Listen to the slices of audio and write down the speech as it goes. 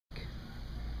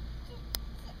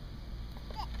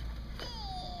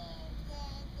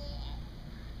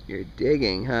You're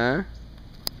digging, huh?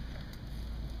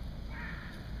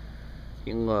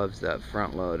 He loves that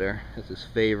front loader. It's his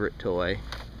favorite toy.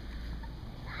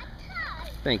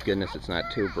 Thank goodness it's not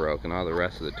too broken. All the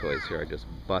rest of the toys here are just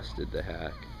busted to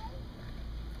heck.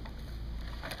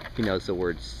 He knows the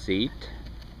word seat.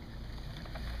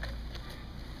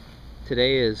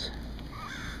 Today is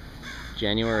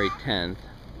January 10th.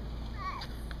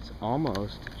 It's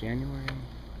almost January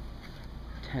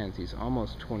 10th. He's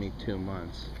almost 22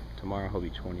 months. Tomorrow he'll be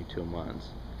 22 months.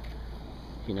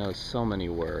 He knows so many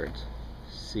words.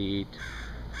 Seat,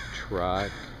 truck,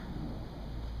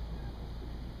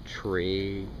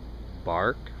 tree,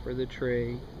 bark for the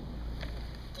tree.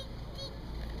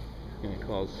 And he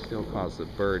still calls the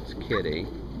birds kitty.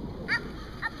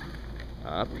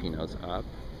 Up, he knows up.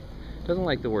 Doesn't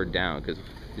like the word down because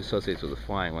he associates with the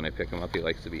flying. When I pick him up, he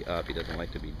likes to be up. He doesn't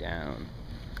like to be down.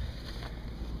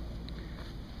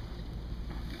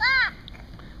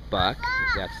 Buck,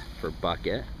 that's for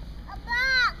bucket.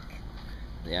 Buck.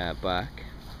 Yeah, buck.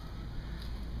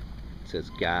 It says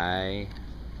guy,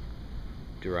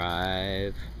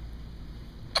 drive.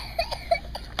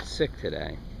 Sick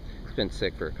today. He's been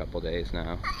sick for a couple days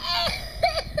now.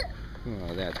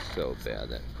 Oh, that's so bad,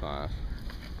 that cough.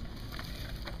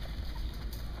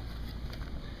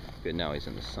 Good, now he's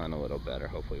in the sun a little better.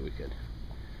 Hopefully we could.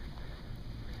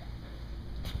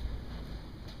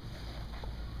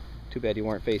 Too bad you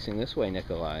weren't facing this way,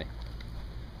 Nikolai,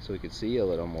 so we could see you a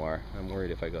little more. I'm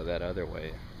worried if I go that other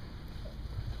way,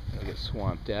 I'll get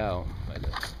swamped out by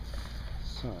the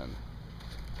sun.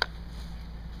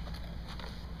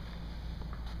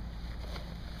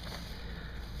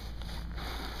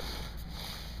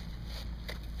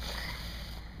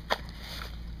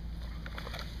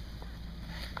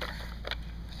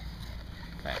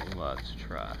 Guy loves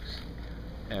trucks.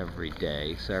 Every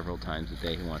day, several times a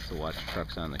day, he wants to watch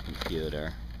trucks on the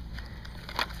computer.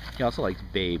 He also likes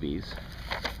babies.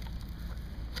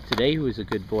 Today he was a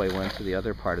good boy, went to the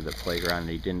other part of the playground and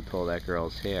he didn't pull that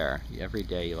girl's hair. Every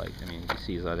day, he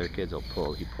sees other kids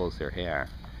he pulls their hair.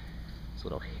 It's a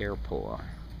little hair puller.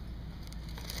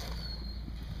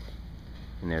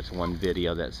 And there's one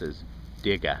video that says,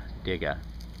 digga, digga.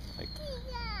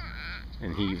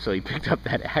 And so he picked up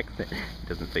that accent. He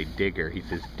doesn't say digger, he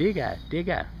says digga,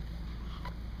 digga.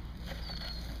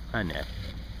 Hi, Nick.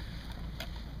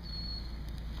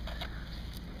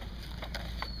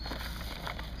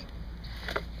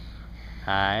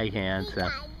 Hi,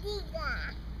 handsome.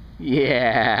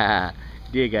 Yeah,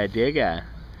 digga, digga.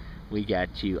 We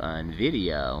got you on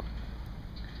video.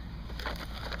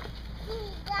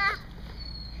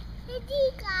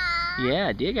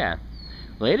 Yeah, digga.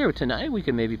 Later tonight we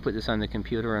could maybe put this on the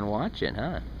computer and watch it,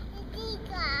 huh?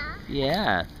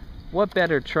 Yeah. What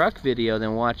better truck video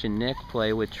than watching Nick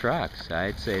play with trucks?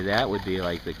 I'd say that would be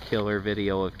like the killer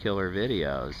video of killer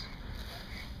videos.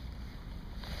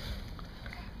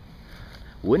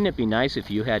 Wouldn't it be nice if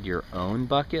you had your own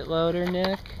bucket loader,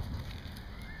 Nick?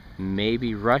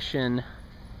 Maybe Russian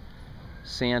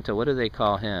Santa, what do they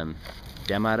call him?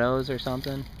 Demaros or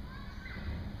something?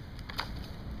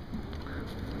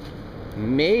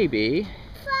 Maybe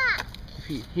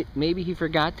maybe he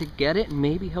forgot to get it and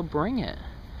maybe he'll bring it.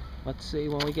 Let's see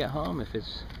when we get home if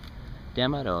it's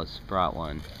Demaros brought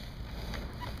one.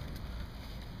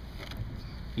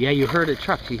 Yeah, you heard a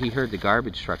truck. He heard the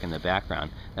garbage truck in the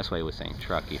background. That's why he was saying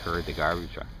truck. He heard the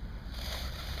garbage truck.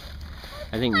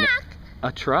 I think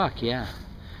a truck, yeah.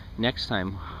 Next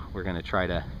time we're going to try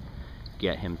to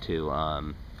get him to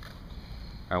I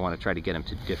want to try to get him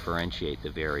to differentiate the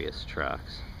various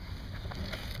trucks.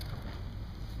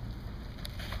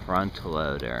 Front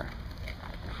loader.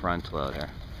 Front loader.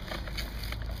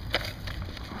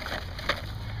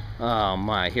 Oh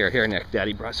my, here Nick,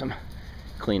 Daddy brought some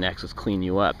Kleenex. Let's clean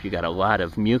you up. You got a lot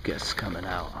of mucus coming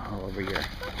out all over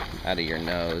out of your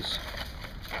nose.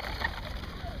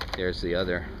 There's the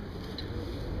other.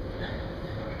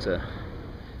 It's a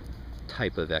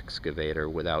type of excavator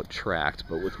without tracks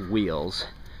but with wheels.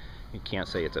 You can't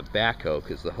say it's a backhoe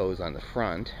because the hoe's on the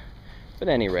front. But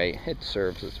at any rate, it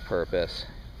serves its purpose.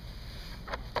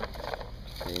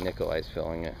 See, Nikolai's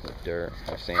filling it with dirt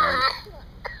or sand.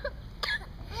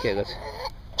 Okay,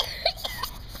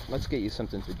 let's get you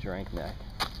something to drink, Nick.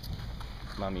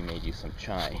 Mommy made you some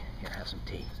chai. Here, have some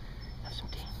tea. Have some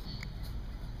tea.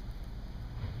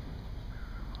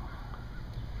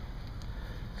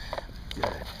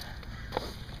 Good.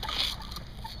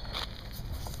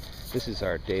 This is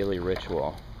our daily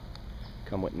ritual.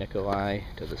 Come with Nikolai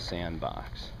to the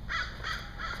Sandbox.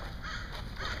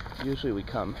 Usually we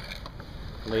come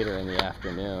later in the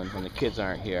afternoon when the kids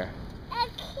aren't here,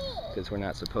 because we're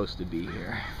not supposed to be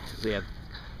here. They have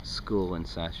school in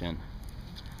session.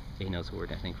 He knows the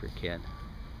word, I think, for kid.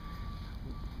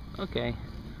 Okay.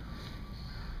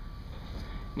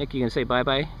 Nick, you gonna say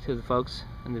bye-bye to the folks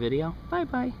in the video?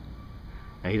 Bye-bye.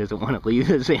 No, he doesn't want to leave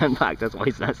the sandbox. That's why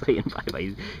he's not saying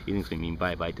bye-bye. He thinks we mean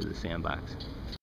bye-bye to the sandbox.